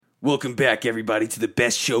Welcome back, everybody, to the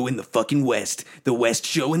best show in the fucking West. The West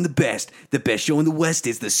show in the best. The best show in the West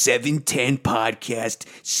is the 710 podcast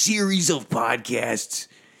series of podcasts.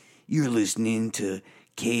 You're listening to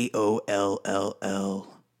KOLLL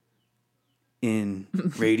in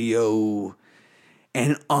radio.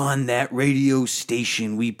 And on that radio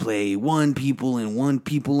station, we play one people and one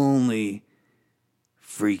people only.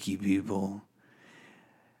 Freaky people.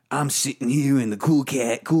 I'm sitting here in the cool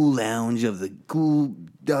lounge of the Cool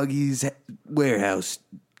Doggies Warehouse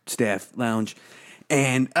staff lounge,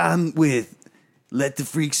 and I'm with Let the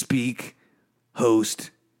Freak Speak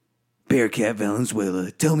host Bearcat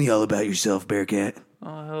Valenzuela. Tell me all about yourself, Bearcat.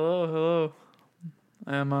 Hello.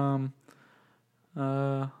 I'm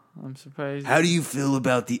surprised. How do you feel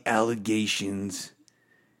about the allegations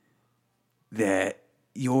that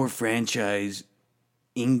your franchise,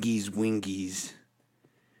 Ingies Wingies,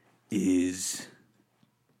 is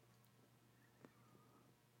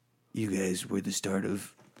you guys were the start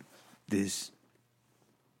of this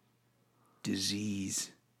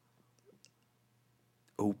disease,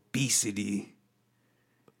 obesity?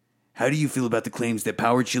 How do you feel about the claims that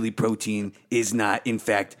Power Chili protein is not, in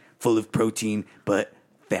fact, full of protein, but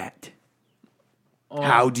fat?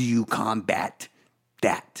 How do you combat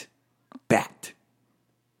that?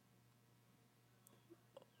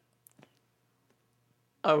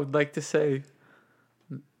 I would like to say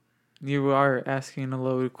you are asking a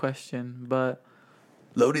loaded question, but...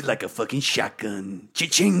 Loaded like a fucking shotgun.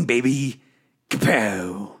 Cha-ching, baby.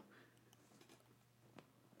 Kapow.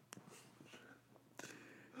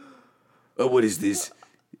 Oh, what is this?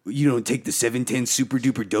 You don't take the 710 Super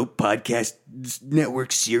Duper Dope Podcast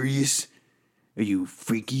Network serious? Are you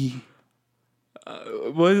freaky?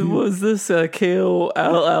 What was this?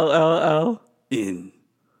 KOLLL? In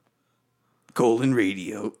colon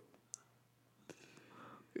radio.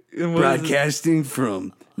 Broadcasting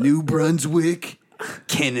from New Brunswick,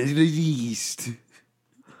 Canada East.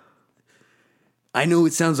 I know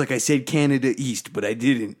it sounds like I said Canada East, but I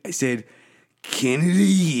didn't. I said Canada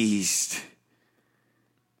East.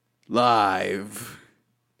 Live.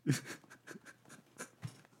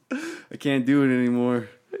 I can't do it anymore.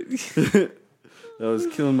 That was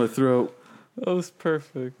killing my throat. That was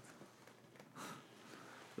perfect.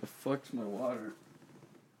 The fuck's my water?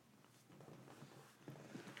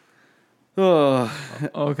 Oh,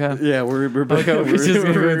 okay. Yeah, we're back. Okay,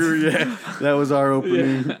 Yeah, that was our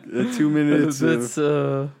opening. 2 minutes. That's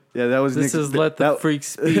that was. This Nick's, is Let the Freak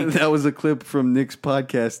Speak. That was a clip from Nick's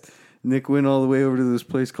podcast. Nick went all the way over to this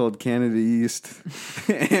place called Canada East,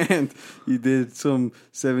 and he did some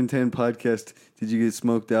 710 podcast. Did you get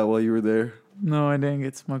smoked out while you were there? No, I didn't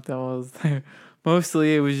get smoked out while I was there.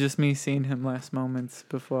 Mostly it was just me seeing him last moments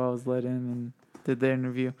before I was let in and did the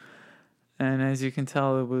interview. And as you can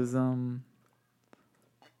tell, it was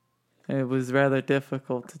rather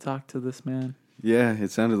difficult to talk to this man. Yeah, it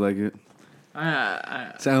sounded like it.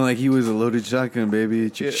 It sounded like he was a loaded shotgun, baby.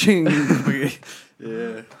 Cha-ching.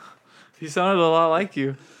 Yeah. He sounded a lot like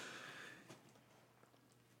you.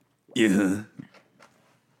 Yeah.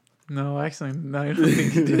 No, actually, no, I don't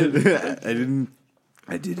think he did. I didn't.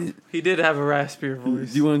 He did have a raspier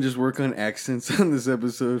voice. Do you want to just work on accents on this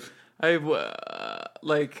episode?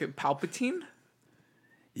 Like Palpatine?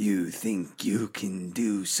 You think you can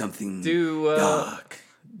do something dark?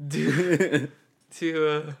 Do a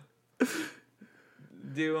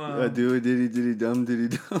diddy dum.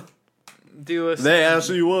 Do a they asked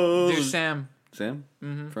you was. Do Sam. Sam?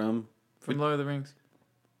 Mm-hmm. From Lord of the Rings.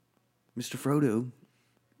 Mr. Frodo.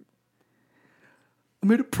 I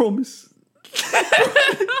made a promise.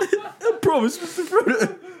 I promise, Mr.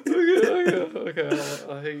 Frodo. Okay.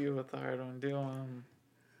 I'll hit you with the hard one.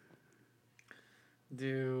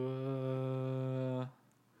 Do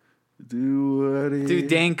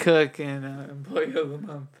Dane Cook and Employee of the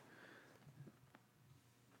Month.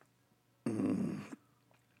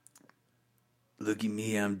 Look at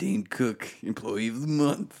me, I'm Dane Cook, Employee of the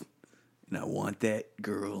Month, and I want that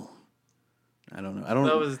girl. I don't know.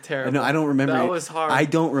 That was terrible. No, I don't remember. That was hard. I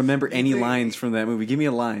don't remember any lines from that movie. Give me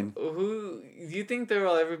a line. Who do you think there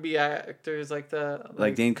will ever be actors like that?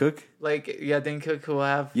 Like Dane Cook? Dane Cook who will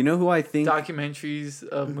have. You know who I think documentaries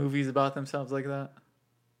of movies about themselves like that.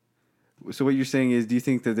 So what you're saying is, do you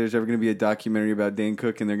think that there's ever going to be a documentary about Dane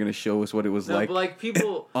Cook and they're going to show us what it was like? But like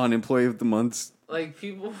people on Employee of the Month. Like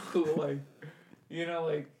people who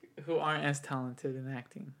who aren't as talented in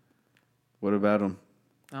acting. What about him?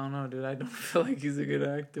 I don't know, dude. I don't feel like he's a good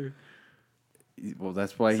actor. Well,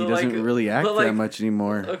 that's why he doesn't really act that much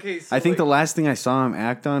anymore. Okay, so I think the last thing I saw him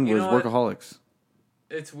act on was Workaholics.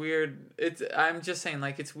 It's weird. I'm just saying,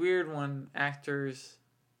 like, it's weird when actors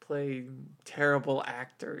play terrible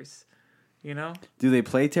actors. You know? Do they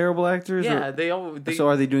play terrible actors? Yeah, or, they so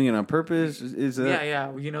are they doing it on purpose? Is that?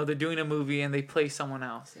 yeah. You know, they're doing a movie and they play someone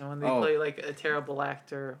else. And when they play like a terrible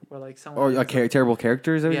actor or like someone, Or terrible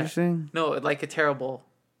character? Is that what you're saying? No, like a terrible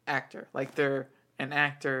actor. Like they're an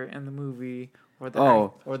actor in the movie, or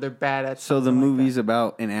they're bad at. So the movie's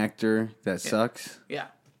about an actor that sucks. Yeah.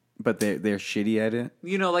 But they're shitty at it.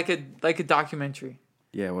 You know, like a documentary.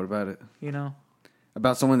 Yeah. What about it? You know,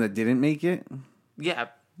 about someone that didn't make it. Yeah.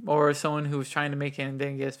 Or someone who was trying to make it and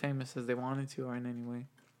didn't get as famous as they wanted to, or in any way.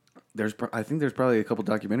 I think there's probably a couple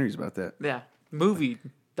documentaries about that. Yeah, movie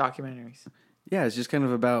documentaries. Yeah, it's just kind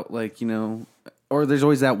of about like, you know, or there's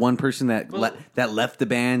always that one person that that left the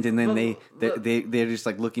band and then they're just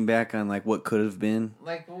like looking back on like what could have been.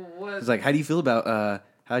 Like what? It's like how do you feel about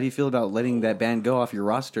letting that band go off your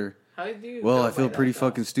roster? How do you? Well, I feel pretty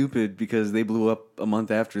fucking stupid because they blew up a month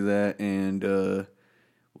after that and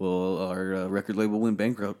well, our record label went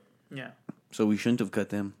bankrupt. Yeah. So we shouldn't have cut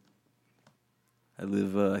them. I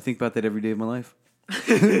think about that every day of my life.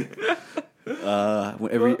 Every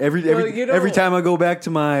time I go back to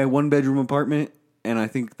my 1-bedroom apartment, and I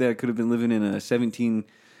think that I could have been living in a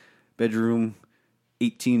 17-bedroom,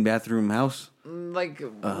 18-bathroom house. Like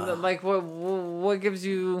what gives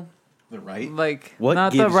you the right? Like what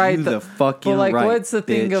not gives the right, you the fucking but like right? What's the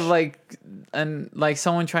thing bitch? of like and like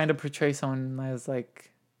someone trying to portray someone as like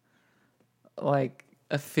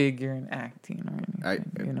a figure in acting or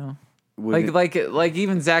anything, you know? Like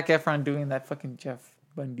even Zac Efron doing that fucking Jeff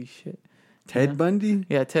Bundy shit. Ted Bundy?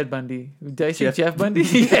 Yeah, Ted Bundy. Did I say Jeff Bundy?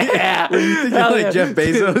 Yeah. What do you think? Like Jeff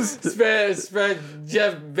Bezos? Spread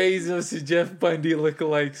Jeff Bezos and Jeff Bundy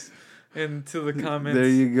lookalikes into the comments. There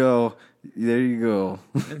you go.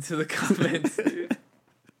 Into the comments, dude.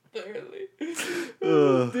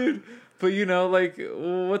 Dude. But you know, like,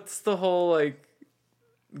 what's the whole like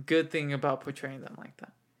good thing about portraying them like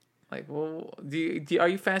that? Like, well, are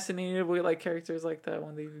you fascinated with like characters like that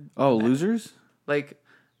when they? Losers? Like,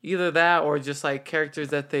 either that or just like characters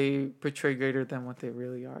that they portray greater than what they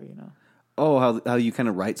really are. You know? Oh, how you kind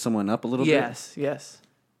of write someone up a little bit? Yes.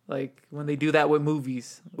 Like when they do that with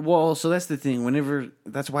movies. Well, so that's the thing.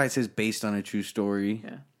 That's why it says based on a true story.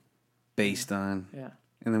 Yeah. Based on. Yeah.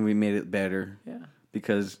 And then we made it better. Yeah.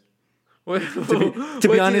 Because. To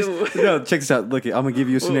be honest, no. Check this out. Look, I'm gonna give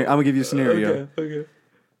you a scenario. Okay.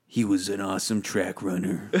 He was an awesome track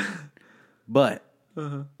runner, but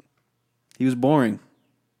he was boring.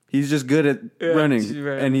 He's just good at running,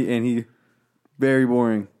 and he very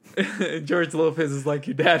boring. George Lopez is like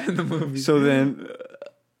your dad in the movie. So then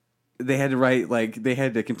they had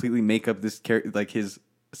to completely make up this character, like his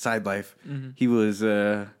side life. Mm-hmm. He was.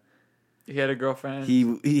 He had a girlfriend.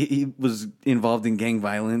 He was involved in gang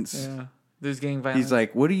violence. Yeah. There's gang violence. He's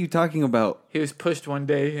like, what are you talking about? He was pushed one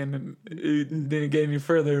day and it didn't get any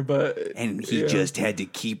further, but... And he just had to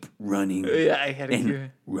keep running. Yeah, I had to keep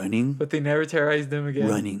running. But they never terrorized him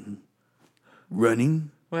again. Running.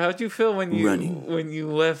 Well, how'd you feel when you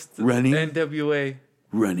left NWA?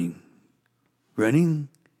 Running.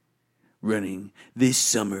 This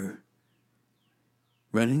summer.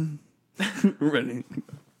 Running.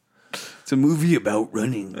 It's a movie about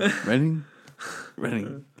running. Running.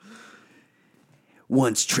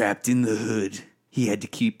 Once trapped in the hood, he had to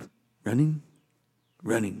keep running,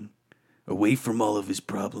 away from all of his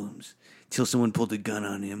problems, till someone pulled a gun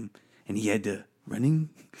on him, and he had to running.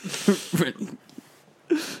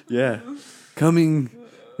 Yeah. Coming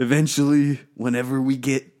eventually, whenever we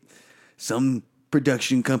get some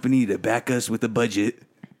production company to back us with a budget,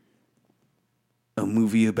 a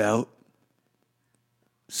movie about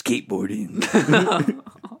skateboarding.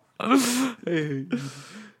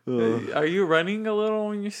 Hey, are you running a little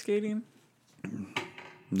when you're skating?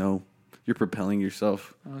 No, you're propelling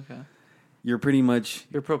yourself. Okay. You're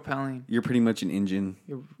propelling. You're pretty much an engine.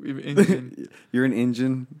 You're engine. You're an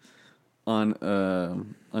engine on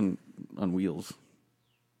wheels.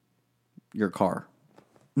 Your car.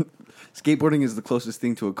 Skateboarding is the closest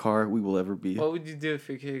thing to a car we will ever be. What would you do if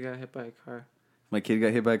your kid got hit by a car? My kid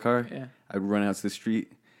got hit by a car? Yeah. I'd run out to the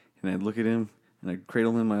street and I'd look at him and I'd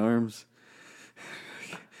cradle him in my arms.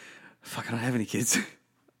 Fuck, I don't have any kids.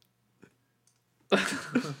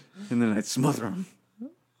 And then I'd smother him.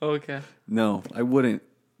 Okay. No, I wouldn't.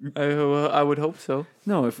 I would hope so.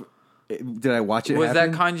 No, did I watch it? Was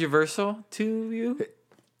that controversial to you?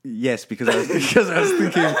 Yes, because I was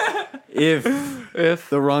thinking if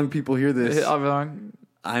the wrong people hear this,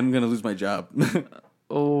 I'm gonna lose my job.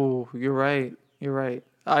 Oh, you're right.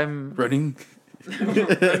 I'm running.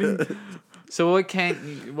 So what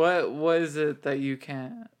is it that you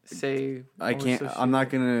can't say. I can't. I'm not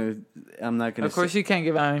gonna. Of course, you can't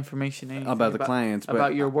give out information about the clients, but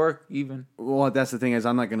about your work even. Well, that's the thing is,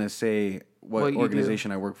 I'm not gonna say what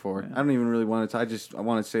organization I work for. Yeah. I don't even really want to. I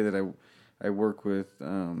want to say that I work with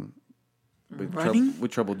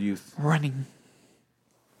troubled youth. Running.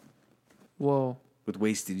 Whoa. With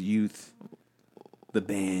Wasted Youth, the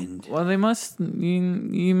band. Well, they must.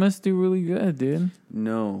 You must do really good, dude.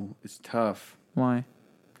 No, it's tough. Why?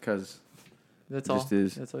 Because that's all. Just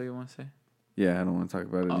is. That's all you want to say. Yeah, I don't want to talk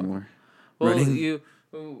about it anymore. Well,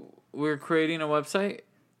 we're creating a website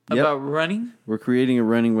about running. We're creating a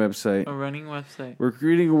running website. We're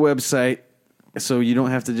creating a website so you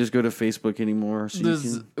don't have to just go to Facebook anymore.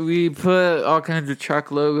 So we put all kinds of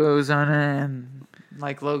truck logos on it and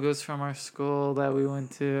like logos from our school that we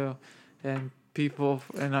went to, and people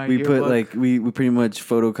in our yearbook. We pretty much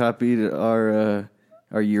photocopied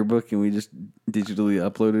our yearbook and we just digitally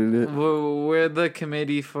uploaded it. We're the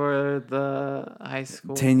committee for the high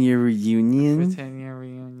school 10-year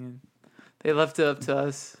reunion. They left it up to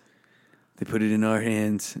us. They put it in our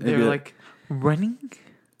hands. They were like, running?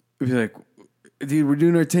 We'd be like, dude, we're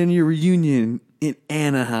doing our 10-year reunion in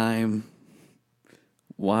Anaheim.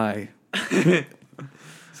 Why?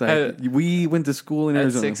 It's like, we went to school in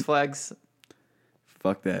Arizona. Six Flags.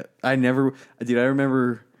 Fuck that. I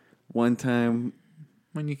remember one time.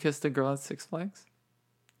 When you kissed a girl at Six Flags?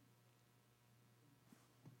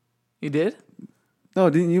 You did? No,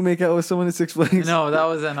 didn't you make out with someone at Six Flags? No, that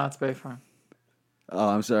was at Knott's Berry Farm. Oh,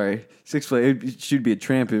 I'm sorry. Six Flags, it should be a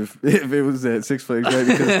tramp if it was at Six Flags, right?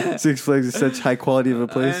 Because Six Flags is such high quality of a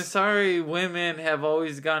place. I'm sorry, women have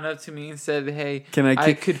always gone up to me and said, hey,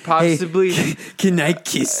 I could possibly... can I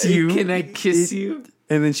kiss you? Can I kiss you?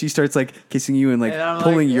 And then she starts like kissing you and like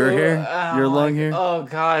pulling your hair, your long hair. Oh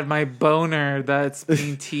God, my boner that's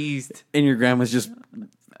being teased. And your grandma's just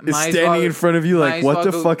standing in front of you like, what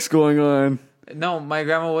the fuck's going on? No, my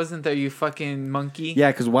grandma wasn't there, you fucking monkey.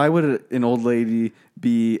 Yeah, because why would an old lady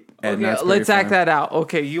be at Knott's Berry let's Farm? act that out.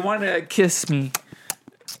 Okay, you want to kiss me.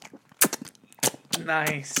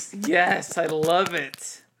 Nice. Yes, I love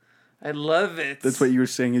it. That's what you were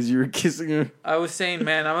saying as you were kissing her. I was saying,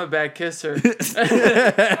 man, I'm a bad kisser.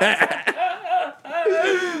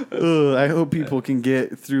 I hope people can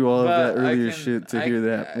get through all of that earlier shit to hear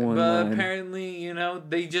that one line. But apparently,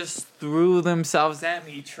 they just threw themselves at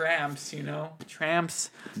me. Tramps, Tramps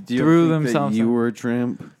threw themselves at me. You were a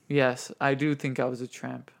tramp? Yes, I do think I was a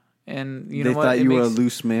tramp. And they thought you were a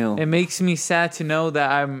loose male. It makes me sad to know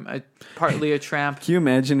that I'm partly a tramp. Can you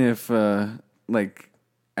imagine if,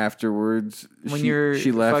 afterwards,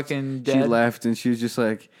 she left, fucking dead. She left and she was just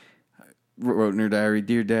like, wrote in her diary,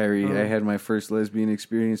 "Dear diary, I had my first lesbian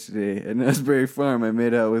experience today at Knott's Berry Farm. I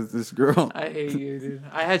made out with this girl." I hate you, dude.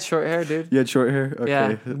 I had short hair, dude. You had short hair? Okay.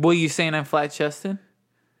 Yeah. Well, you saying I'm flat chested?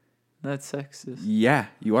 That's sexist. Yeah,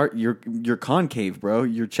 you are. You're concave, bro.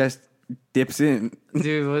 Your chest dips in.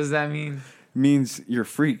 Dude, what does that mean? Means you're a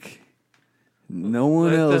freak. No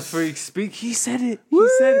one else. Let the freak speak. He said it.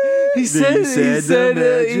 He said the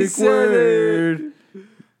magic word.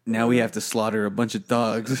 Now we have to slaughter a bunch of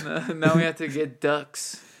dogs. Now we have to get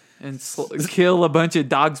ducks and kill a bunch of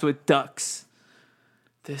dogs with ducks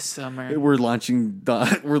this summer. We're launching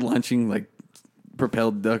like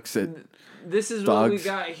propelled ducks at This is dogs. What we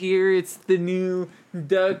got here. It's the new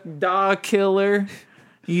dog killer.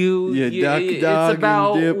 It's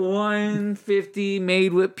about $150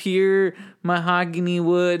 made with pure mahogany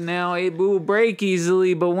wood. Now it will break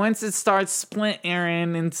easily, but once it starts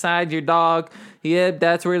splintering inside your dog,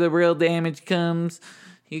 that's where the real damage comes.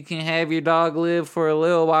 You can have your dog live for a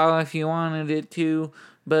little while if you wanted it to,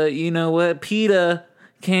 but you know what? PETA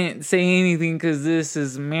can't say anything because this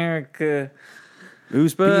is America.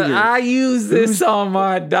 Who's Peter? I use this on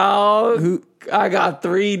my dog. I got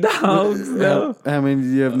 3 dogs now. How many do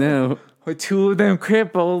you have now? 2 of them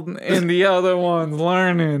crippled and the other one's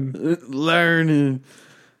learning.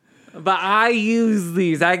 But I use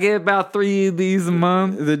these. I get about 3 of these a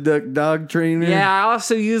month. The dog trainer? Yeah, I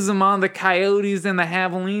also use them on the coyotes and the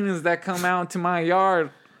javelinas that come out to my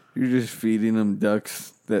yard. You're just feeding them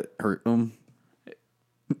ducks that hurt them?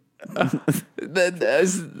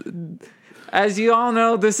 As you all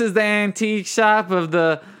know, this is the antique shop of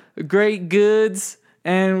the great goods,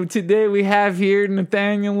 and today we have here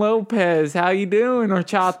Nathaniel Lopez. How you doing,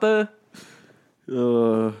 Horchata?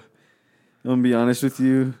 I'm gonna be honest with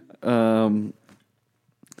you.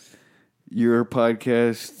 Your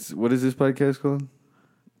podcast. What is this podcast called?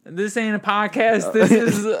 This ain't a podcast. This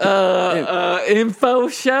is info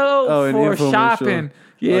show for shopping. Show.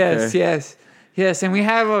 Yes, okay. Yes, and we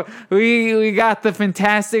have we got the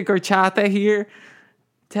fantastic Horchata here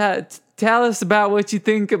tell us about what you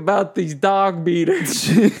think about these dog beaters.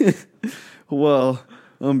 Well,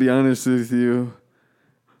 I'll be honest with you.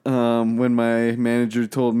 When my manager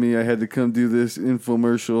told me I had to come do this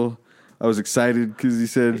infomercial, I was excited because he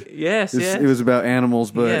said yes, it was about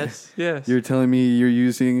animals, but yes. You're telling me you're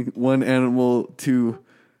using one animal to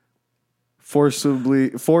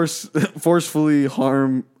forcefully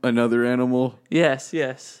harm another animal. Yes.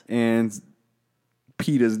 And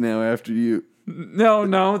PETA's now after you.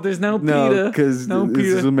 No, there's no PETA. No, because this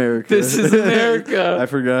is America. This is America. I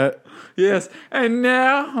forgot. Yes, and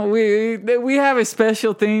now we have a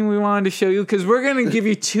special thing we wanted to show you because we're gonna give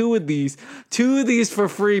you two of these for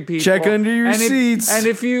free, people. Check under your seats. And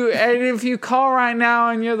if you call right now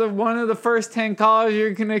and you're one of the first 10 callers,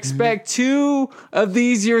 you can expect 2 of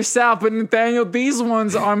these yourself. But Nathaniel, these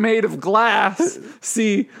ones are made of glass.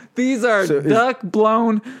 See, these are duck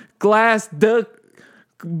blown glass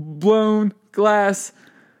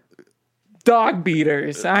dog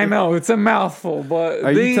beaters. I know it's a mouthful, but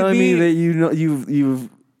are you telling me that you've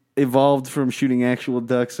evolved from shooting actual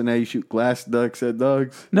ducks and now you shoot glass ducks at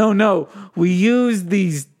dogs? No. We use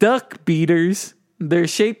these duck beaters. They're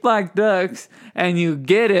shaped like ducks, and you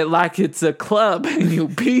get it like it's a club, and you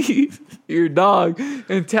beat your dog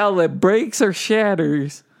until it breaks or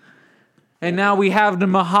shatters. And now we have the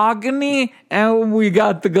mahogany and we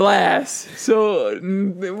got the glass. So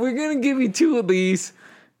we're gonna give you 2 of these.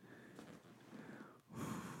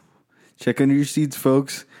 Check under your seats,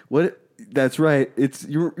 folks. That's right. It's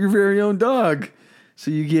your very own dog. So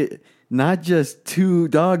you get not just 2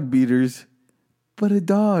 dog beaters, but a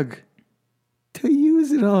dog to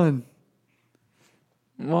use it on.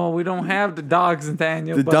 Well, we don't have the dogs,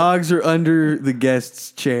 Nathaniel. The dogs are under the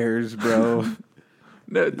guests' chairs, bro.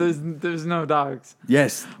 No, there's no dogs.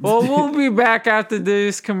 Yes. Well, we'll be back after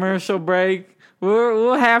this commercial break.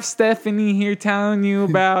 We'll have Stephanie here telling you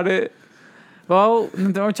about it. Well,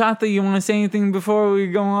 Horchata, you want to say anything before we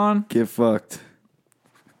go on? Get fucked.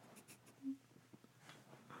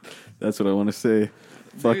 That's what I want to say.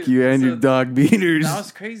 Fuck dude, you and your dog beaters. That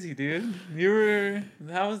was crazy, dude.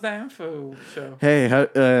 That was the info show. Hey,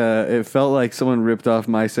 it felt like someone ripped off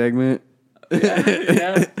my segment.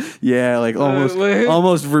 Yeah. Yeah, like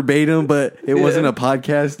almost verbatim, but it wasn't a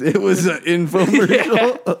podcast. It was an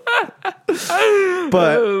infomercial.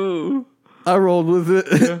 But I rolled with it.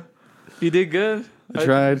 Yeah. You did good. I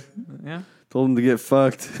tried. Yeah. Told him to get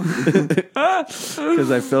fucked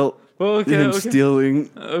because I felt him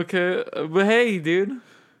stealing. Okay, but hey, dude.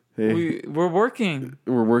 Hey. We're working.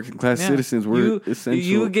 We're working class citizens. We're essential.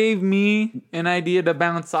 You gave me an idea to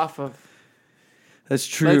bounce off of. That's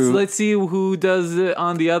true. Let's see who does it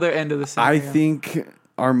on the other end of the scenario. I think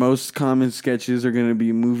our most common sketches are going to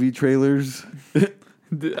be movie trailers.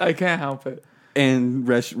 I can't help it. And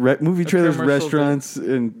movie trailers, restaurants,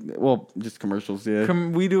 and just commercials. Yeah,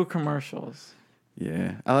 we do commercials.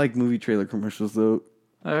 Yeah, I like movie trailer commercials though.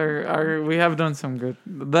 We have done some good.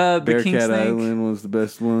 The Bearcat Island was the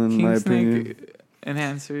best one, in my opinion.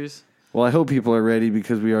 Enhancers. Well, I hope people are ready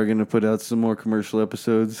because we are going to put out some more commercial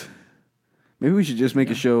episodes. Maybe we should just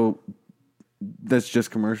make a show that's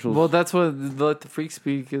just commercials. Well, that's what Let the Freak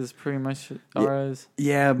Speak is pretty much ours.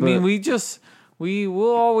 Yeah, but I mean, we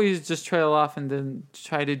will always just trail off and then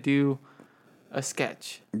try to do a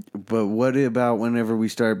sketch. But what about whenever we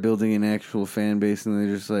start building an actual fan base and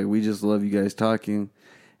they're just like, we just love you guys talking,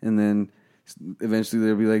 and then eventually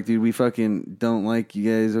they'll be like, dude, we fucking don't like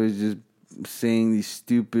you guys always just saying these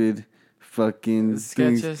stupid fucking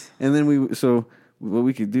sketches. Things. And then what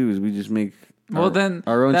we could do is we just make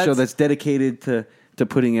our own show that's dedicated to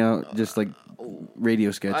putting out just like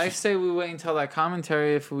radio sketches. I say we wait until that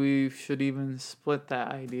commentary if we should even split that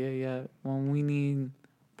idea yet. When we need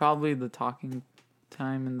probably the talking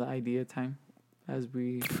time and the idea time as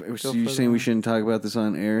we. So you're saying we shouldn't talk about this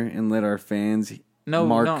on air and let our fans,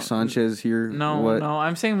 Mark Sanchez hear? No,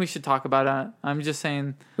 I'm saying we should talk about it. I'm just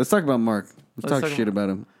saying. Let's talk about Mark. Let's talk shit about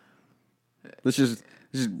him. Let's just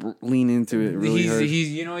lean into it really hard.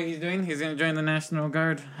 You know what he's doing? He's going to join the National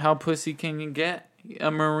Guard. How pussy can you get?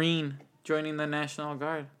 A Marine joining the National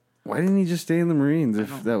Guard. Why didn't he just stay in the Marines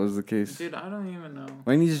if that was the case? Dude, I don't even know.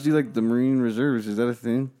 Why didn't he just do like the Marine Reserves? Is that a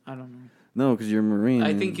thing? I don't know. No, because you're a Marine.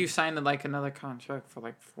 I think you signed like another contract for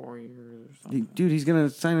like 4 years or something. Dude, he's going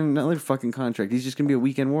to sign another fucking contract. He's just going to be a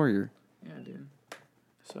weekend warrior. Yeah, dude.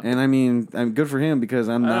 So. And I mean, I'm good for him because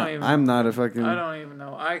I'm not a fucking. I don't even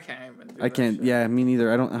know. I can't even do I can't. Shit. Yeah, me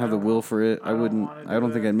neither. I don't have the will for it. I wouldn't. I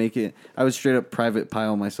don't think I'd make it. I would straight up private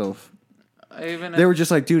pile myself. They were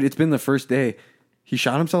just like, dude, it's been the first day. He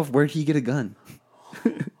shot himself. Where'd he get a gun?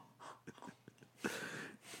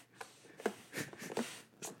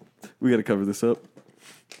 We got to cover this up.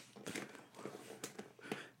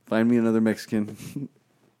 Find me another Mexican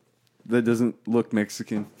that doesn't look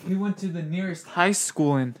Mexican. We went to the nearest high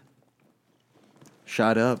school and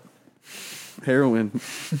shot up heroin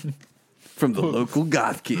from the local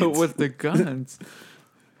goth kids. with the guns.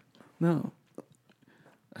 No.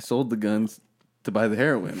 I sold the guns to buy the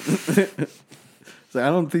heroin. So I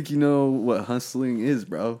don't think you know what hustling is,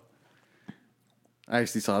 bro. I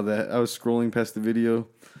actually saw that. I was scrolling past the video,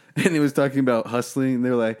 and it was talking about hustling. And they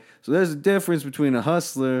were like, so there's a difference between a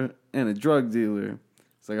hustler and a drug dealer.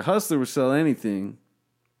 It's like a hustler will sell anything.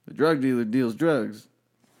 A drug dealer deals drugs.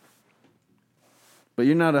 But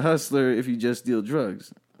you're not a hustler if you just deal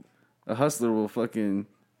drugs. A hustler will fucking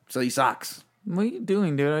sell you socks. What are you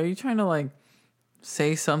doing, dude? Are you trying to, like,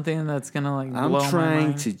 say something that's gonna, like, blow my mind? I'm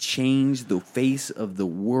trying to change the face of the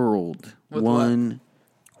world With one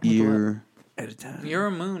year at a time. You're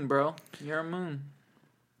a moon, bro. You're a moon.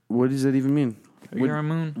 What does that even mean? You're a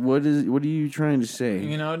moon. What are you trying to say?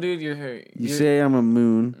 You know, dude, you're You say I'm a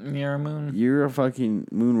moon. You're a moon. You're a fucking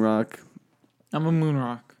moon rock. I'm a moon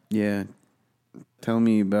rock. Yeah. Tell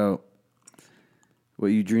me about what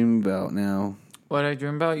you dream about now. What I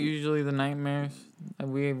dream about? Usually the nightmares.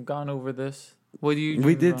 We've gone over this. What do you dream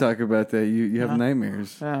We did about? talk about that. You have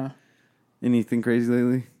nightmares. Yeah. Anything crazy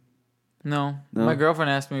lately? No. No? My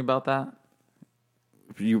girlfriend asked me about that.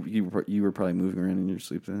 You were probably moving around in your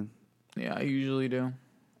sleep then. Yeah, I usually do.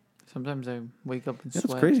 Sometimes I wake up and That's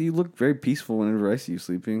sweat. crazy. You look very peaceful whenever I see you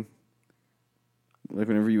sleeping. Like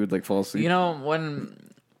whenever you would like fall asleep. You know, when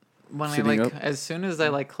I Sitting like, up? as soon as I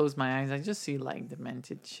like close my eyes, I just see like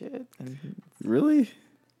demented shit. And Really?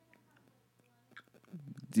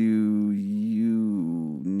 Do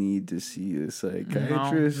you need to see a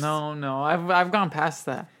psychiatrist? No. I've gone past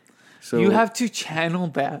that. So You have to channel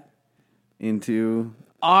that into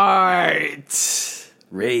art.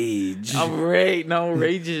 Rage. Rage. No,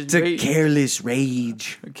 rage is It's a rage. careless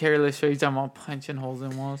rage. Careless rage. I'm all punching holes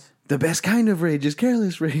in walls. the best kind of rage is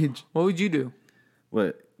careless rage. What would you do?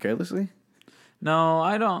 What? Carelessly? No,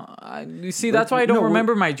 I don't. You see, that's why I don't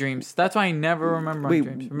remember my dreams. That's why I never remember my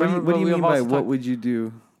dreams. What do you mean by what would you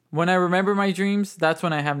do? When I remember my dreams, that's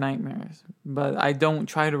when I have nightmares. But I don't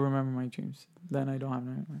try to remember my dreams. Then I don't have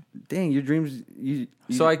nightmares. Dang, your dreams. You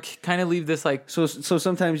So I kind of leave this like, So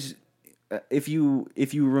sometimes, if you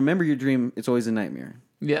remember your dream, it's always a nightmare.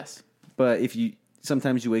 yes, But if you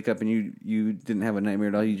sometimes you wake up and you didn't have a nightmare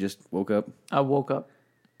at all, you just woke up. I woke up.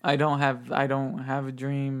 I don't have a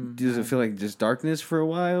dream. Does it feel like just darkness for a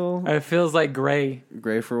while? It feels like gray.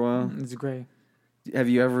 Gray for a while? It's gray. Have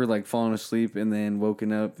you ever like fallen asleep and then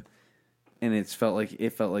woken up and it felt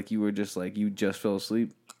like you were just like you just fell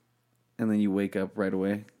asleep and then you wake up right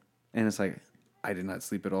away and it's like I did not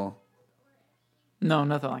sleep at all? No,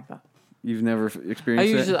 nothing like that. You've never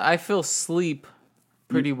experienced that? I feel sleep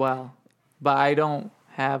pretty well, but I don't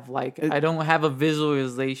have I don't have a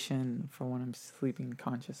visualization for when I'm sleeping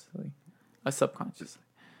consciously, subconsciously.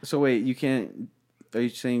 So wait, you can't. Are you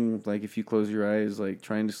saying like if you close your eyes, like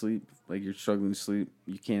trying to sleep, like you're struggling to sleep,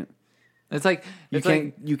 you can't? It's like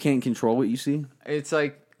You can't control what you see. it's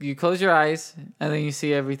like you close your eyes and then you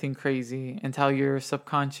see everything crazy until your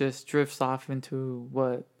subconscious drifts off into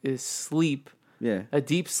what is sleep, Yeah. a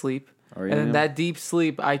deep sleep, Are and then that deep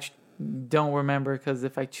sleep don't remember because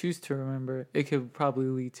if I choose to remember, it could probably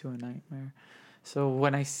lead to a nightmare. So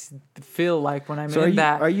when I feel like when I'm in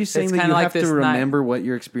that, are you saying it's that kinda you like have to this remember what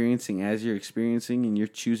you're experiencing as you're experiencing, and you're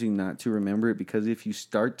choosing not to remember it because if you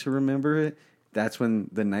start to remember it, that's when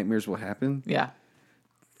the nightmares will happen? Yeah.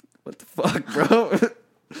 What the fuck, bro?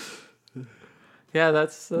 Yeah,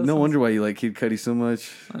 that's No wonder why you like Kid Cudi so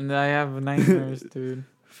much. And I have nightmares, dude.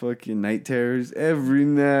 Fucking night terrors every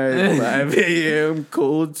night. 5 a.m.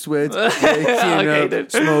 cold sweats, waking Okay, up,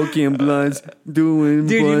 dude. smoking blunts, doing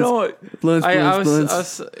Dude, blunts. you know what? Blunts.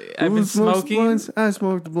 I've been smoking. Blunts? I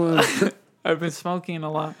smoked blunts. I've been smoking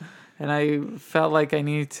a lot, and I felt like I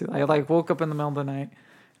needed to. I woke up in the middle of the night,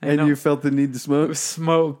 And you felt the need to smoke?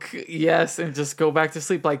 smoke, yes, and just go back to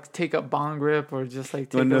sleep. Like take a bong rip or just like.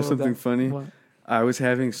 Take Want to know a little something bit- funny? What? I was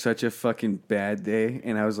having such a fucking bad day,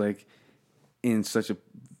 and I was like in such a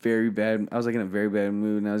very bad. I was like in a very bad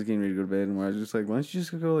mood, and I was getting ready to go to bed, and I was just like, "Why don't you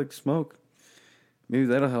just go like smoke? Maybe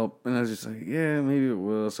that'll help." And I was just like, "Yeah, maybe it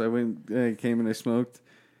will." So I went, I came and I smoked,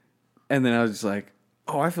 and then I was just like,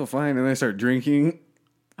 "Oh, I feel fine." And then I started drinking,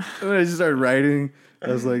 and then I just started writing. I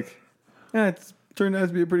was like, "Yeah, it's turned out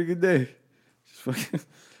to be a pretty good day." Just fucking,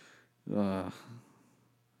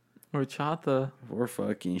 Horchata. or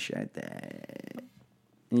fucking chata.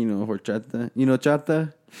 You know horchata. You know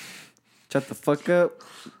chata. Shut the fuck up,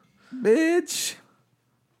 bitch.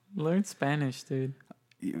 Learn Spanish, dude.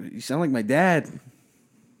 You sound like my dad.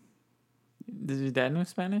 Does your dad know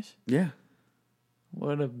Spanish? Yeah.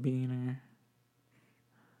 What a beaner.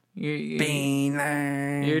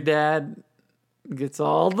 Beaner. Your dad gets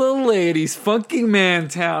all the ladies. Funky Man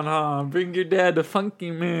Town, huh? Bring your dad to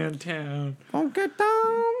Funky Man Town. Funky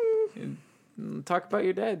Town. Talk about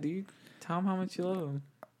your dad, dude. Tell him how much you love him.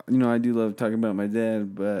 You know, I do love talking about my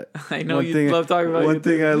dad, but I know love talking about one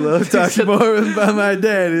thing I love talking more about my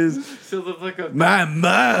dad is my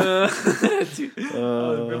mom. Dude,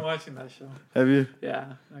 I've been watching that show. Have you?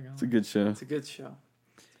 Yeah, it's a good show. It's a good show.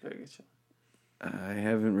 It's a very good show. I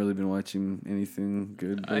haven't really been watching anything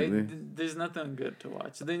good lately. There's nothing good to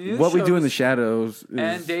watch. The new What We Do in the Shadows is,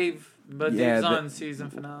 and Dave, but Dave's on season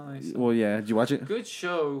finale. So. Well, yeah. Did you watch it? Good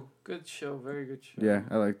show. Good show. Very good show. Yeah,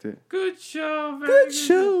 I liked it. Good show. Very good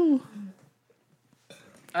show.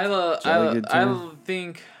 I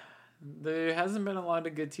think there hasn't been a lot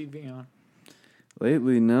of good TV on.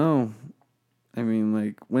 Lately, no. I mean,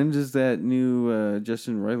 like, when does that new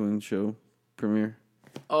Justin Roiland show premiere?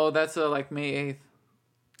 Oh, that's like May 8th.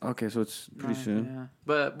 Okay, so it's pretty soon. Yeah.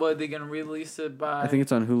 But what, are they going to release it by... I think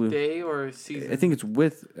it's on Hulu. Day or season? I think it's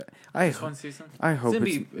with... one season? I hope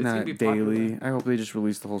it's not daily. I hope they just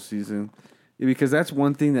release the whole season. Yeah, because that's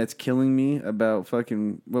one thing that's killing me about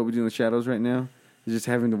fucking What We Do in the Shadows right now. Is just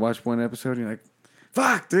having to watch one episode and you're like,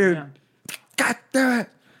 fuck, dude. Yeah. God damn it.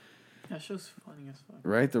 That show's funny as fuck.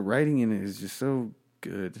 Right? The writing in it is just so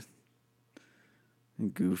good.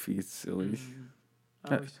 And goofy. It's silly.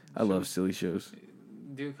 I love silly shows.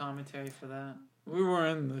 Do commentary for that. We were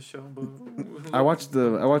in the show, but I watched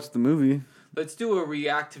the movie. Let's do a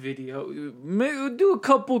react video. Maybe do a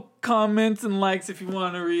couple comments and likes if you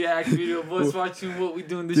want a react video of us watching What We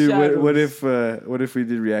Do in the Shadows. What if we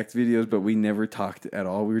did react videos, but we never talked at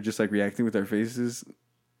all? We were just like reacting with our faces.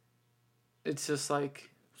 It's just like.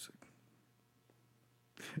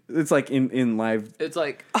 It's like in live. It's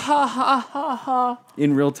like ha ha ha ha.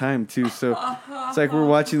 In real time too, so it's like we're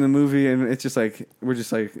watching the movie and it's just like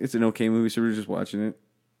it's an okay movie, so we're just watching it.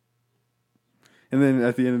 And then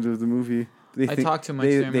at the end of the movie, I talk too much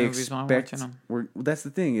during movies while I'm watching them. That's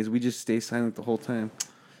the thing is we just stay silent the whole time.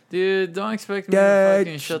 Dude, don't expect me to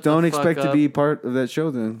fucking shut the fuck up. Don't expect to be part of that show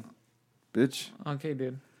then, bitch. Okay,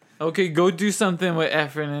 dude. Okay, go do something with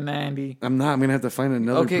Efren and Andy. I'm not. I'm gonna have to find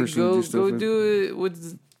another person to do stuff with. Go do it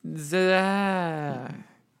with Zach.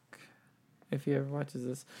 If he ever watches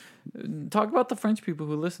this, talk about the French people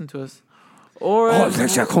who listen to us. Au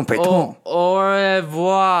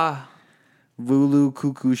revoir. Voulez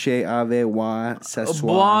coucher avec moi ce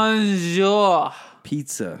soir? Bonjour.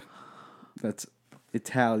 Pizza. That's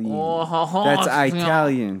Italian. That's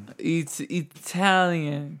Italian. It's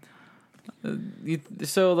Italian.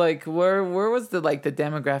 So like where was the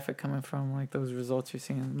demographic coming from, like those results you're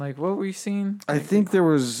seeing, like what were you seeing? I think there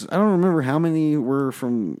was, I don't remember how many were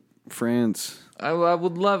from France. I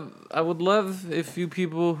would love if you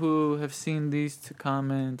people who have seen these to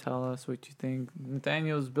comment and tell us what you think.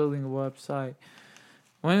 Nathaniel's building a website.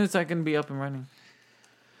 When is that going to be up and running?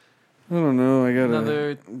 I don't know. I got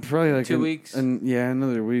another probably like 2 weeks.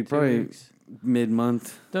 Another week. Probably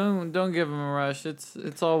mid-month. Don't give them a rush.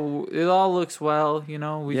 It all looks well. You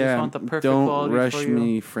know, we just want the perfect quality for you. Don't rush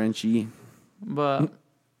me, Frenchie. But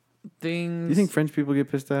things. You think French people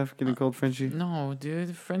get pissed off getting called Frenchie? No,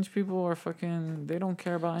 dude. French people are fucking. They don't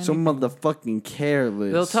care about anything. So motherfucking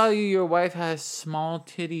careless. They'll tell you your wife has small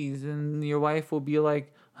titties, and your wife will be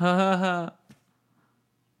like, ha ha ha.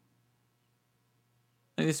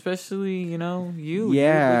 And especially, you know, you.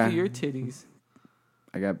 Yeah. Look at your titties.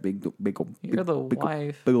 I got big You're the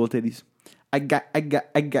wife. Big old titties. I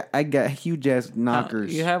got huge ass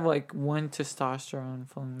knockers. You have like one testosterone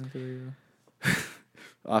flowing through you.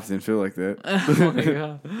 Often feel like that. Oh my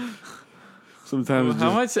god. Sometimes.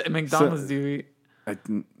 How much McDonald's do you eat? I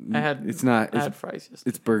had fries yesterday.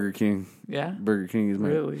 It's Burger King. Yeah. Burger King is my.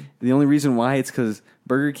 Really? The only reason why it's because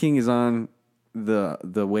Burger King is on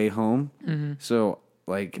the way home. Mm-hmm. So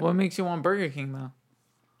like. What makes you want Burger King though?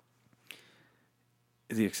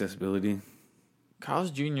 The accessibility.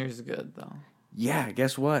 Carl's Jr. is good though. Yeah,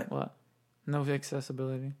 guess what? What? No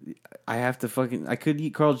accessibility. I have to I could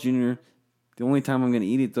eat Carl's Jr. The only time I'm going to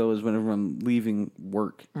eat it though is whenever I'm leaving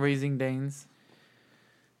work. Raising Danes.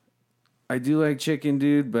 I do like chicken,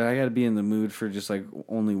 dude, but I got to be in the mood for just like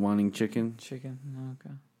only wanting chicken. Chicken,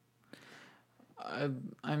 okay.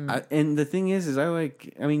 And the thing is I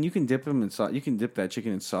like. I mean, you can dip them in sauce. You can dip that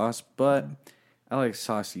chicken in sauce, but I like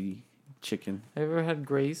saucy chicken. Have you ever had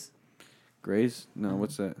Graze? Graze? No,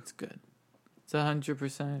 what's that? It's good. It's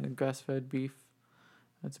 100% grass-fed beef.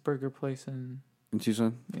 It's a burger place in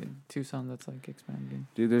Tucson. Yeah, Tucson. That's like expanding.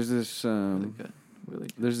 Dude, there's this. Really good. really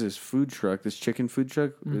good. There's this food truck, this chicken food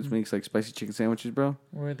truck, which makes like spicy chicken sandwiches, bro.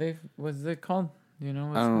 What's it called? You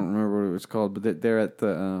know, I don't remember what it was called, but they're at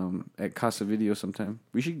the at Casa Video sometime.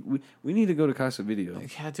 We need to go to Casa Video.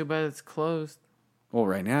 Yeah, too bad it's closed. Well,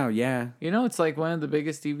 right now, yeah. You know, it's like one of the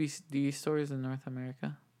biggest DVD stores in North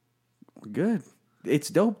America. Good. It's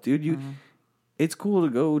dope, dude. It's cool to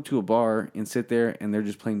go to a bar and sit there and they're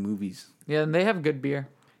just playing movies. Yeah, and they have good beer.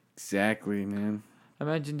 Exactly, man.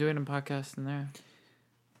 Imagine doing a podcast in there.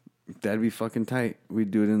 That'd be fucking tight.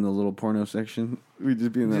 We'd do it in the little porno section. We'd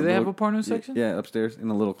just be in that. Do they have a porno section? Yeah, upstairs in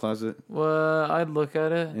a little closet. Well, I'd look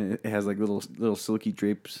at it. And it has like little silky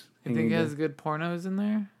drapes. You think it has good pornos in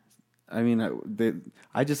there? I mean,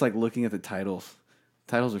 I just like looking at the titles.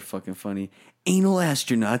 Titles are fucking funny. Anal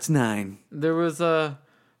Astronauts 9. There was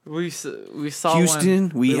we saw Houston,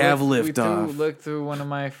 one. we have liftoff. We looked through one of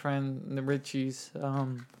my friend Richie's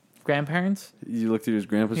grandparents. You looked through his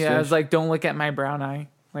grandpa's Yeah, stash? I was like, don't look at my brown eye.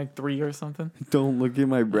 Like 3 or something. Don't look at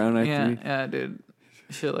my brown eye 3. Yeah, dude.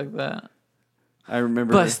 Shit like that. I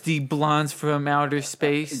remember Busty blondes from outer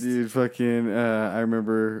space. Dude, fucking I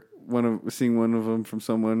remember seeing one of them from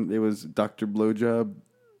someone. It was Dr. Blowjob.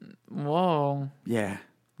 Whoa. Yeah.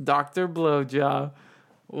 Dr. Blowjob.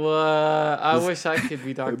 What? I wish I could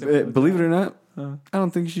be Dr. Blowjob. Believe it or not, I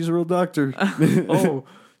don't think she's a real doctor. Oh,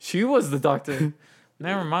 she was the doctor.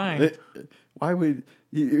 Never mind. Why would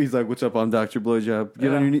he's like, "What's up? I'm Dr. Blowjob.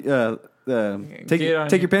 Get on your knees.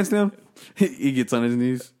 Take your pants down." He gets on his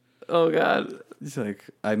knees. Oh God. He's like,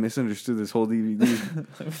 "I misunderstood this whole DVD."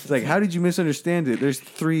 It's like, "How did you misunderstand it? There's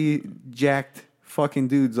 3 jacked fucking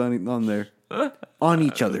dudes on there, on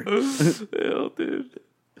each other." Hell, dude.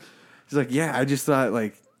 He's like, "Yeah, I just thought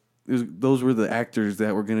like those were the actors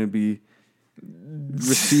that were gonna be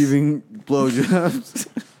receiving blowjobs."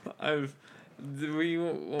 I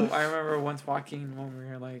remember once Joaquin when we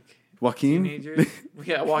were like Joaquin? teenagers.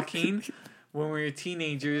 Yeah, Joaquin when we were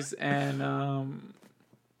teenagers, and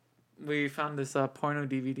we found this porno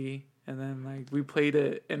DVD, and then like we played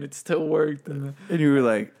it, and it still worked. And you were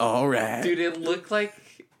like, "All right, dude, it looked like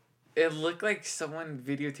someone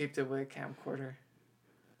videotaped it with a camcorder,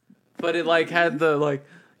 but it like had the like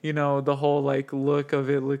the whole like look of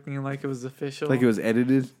it looking like it was official, like it was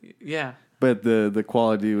edited." Yeah. But the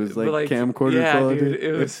quality was like camcorder quality. Dude,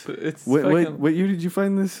 it's what year did you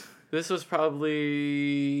find this? This was probably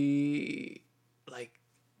like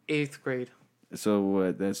 8th grade. So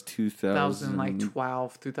what? That's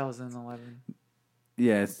 2012, 2011.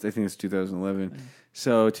 Yeah, I think it's 2011.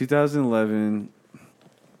 So 2011,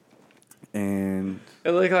 and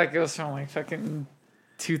it looked like it was from like fucking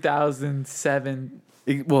 2007.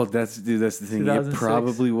 Well, that's the thing. It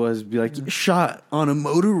probably was be like shot on a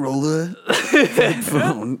Motorola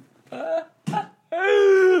headphone.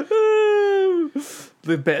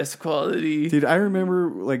 The best quality, dude. I remember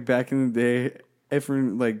like back in the day,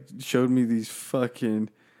 everyone like showed me these fucking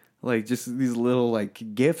like just these little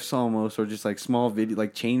like GIFs almost, or just like small video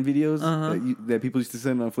like chain videos that people used to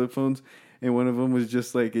send on flip phones. And one of them was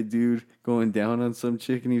just like a dude going down on some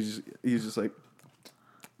chick, and he was just like.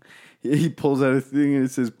 He pulls out a thing and it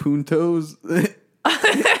says Puntos. Dude,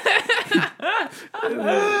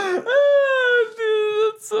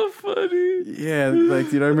 that's so funny. Yeah, like,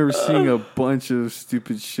 dude, I remember seeing a bunch of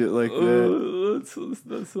stupid shit like that.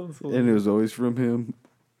 That sounds hilarious. And it was always from him.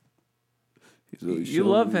 You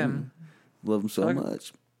love him. Love him so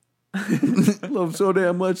much. Love him so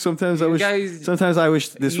damn much. Sometimes I wish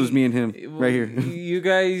this was me and him right here. You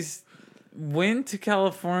guys went to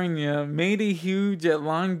California, made it huge at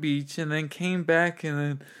Long Beach, and then came back and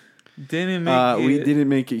then didn't make it. We didn't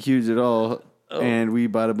make it huge at all, and we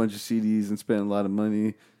bought a bunch of CDs and spent a lot of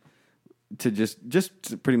money to just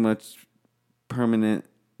to pretty much to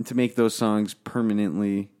make those songs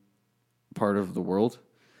permanently part of the world.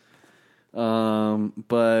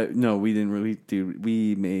 But no, we didn't really do.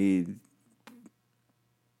 We made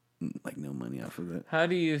like no money off of that. How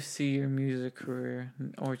do you see your music career,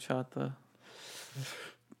 Horchata?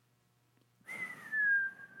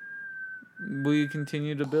 Will you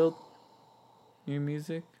continue to build your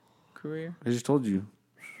music career? I just told you.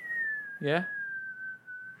 Yeah?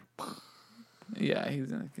 Yeah, he's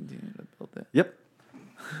going to continue to build it. Yep.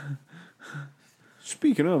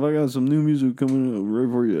 Speaking of, I got some new music coming up right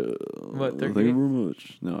for you. What, Thank you very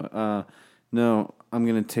much. No, I'm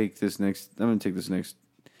going to take this next. I'm going to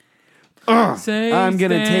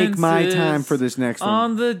take my time for this next one.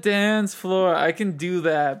 On the dance floor. I can do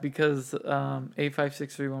that because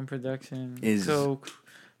 85631 Production is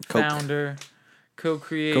co-founder,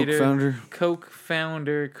 co-creator,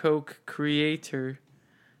 co-creator,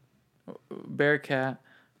 Bearcat.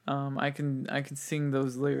 I can sing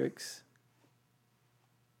those lyrics.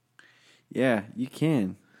 Yeah, you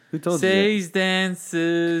can. Who told Sage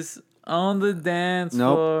dances on the dance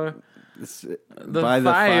floor. The The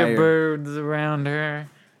firebirds around her.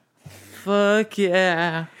 Fuck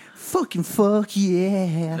yeah. Fucking fuck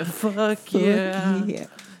yeah. Fuck yeah.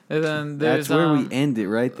 And then there's That's where we end it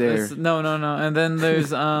right there. No. And then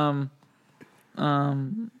there's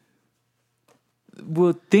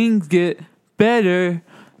well, things get better.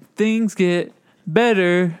 Things get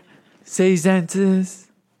better. Sage dances.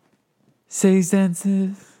 Sage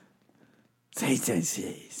dances. Sage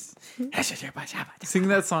dances. Sing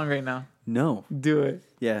that song right now. No. Do it.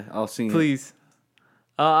 Yeah, I'll sing it. Please.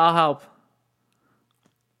 I'll help.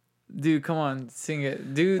 Dude, come on. Sing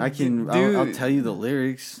it. Dude, I can. Dude, I'll tell you the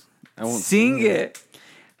lyrics. I won't sing it.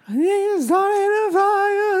 It's starting a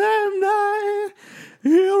fire that night.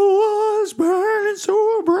 It was burning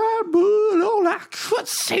so bright, but all I could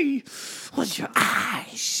see was your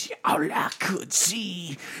eyes. All I could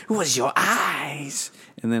see was your eyes.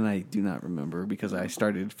 And then I do not remember because I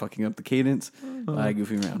started fucking up the cadence by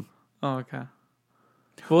goofing around. Oh, okay.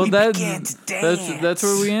 Well, We began to dance. that's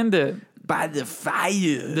where we end it. By the fire.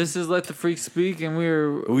 This is Let the Freak Speak, and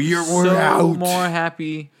we're We're so out. more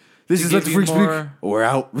happy. This to is Let give the you Freak Speak. more- We're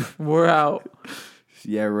out. We're out.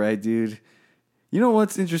 Yeah, right, dude. You know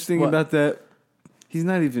what's interesting What? about that? He's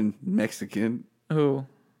not even Mexican. Who?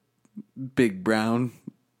 Big Brown.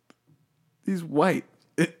 He's white.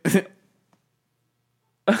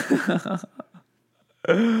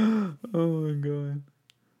 Oh my god.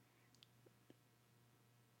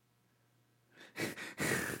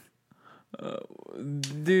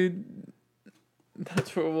 Dude,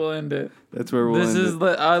 that's where we'll end it. That's where we'll This end is it.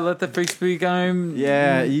 Let the Freak Speak. I'm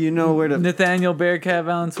Yeah, you know where to... Nathaniel Bearcat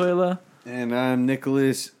Valenzuela. And I'm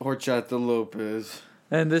Nicholas Horchata Lopez.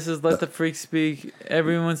 And this is Let the Freak Speak.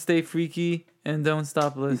 Everyone stay freaky and don't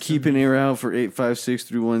stop listening. Keep an ear out for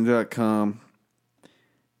 85631.com.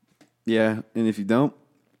 Yeah, and if you don't,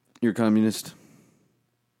 you're a communist.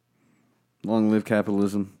 Long live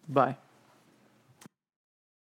capitalism. Bye.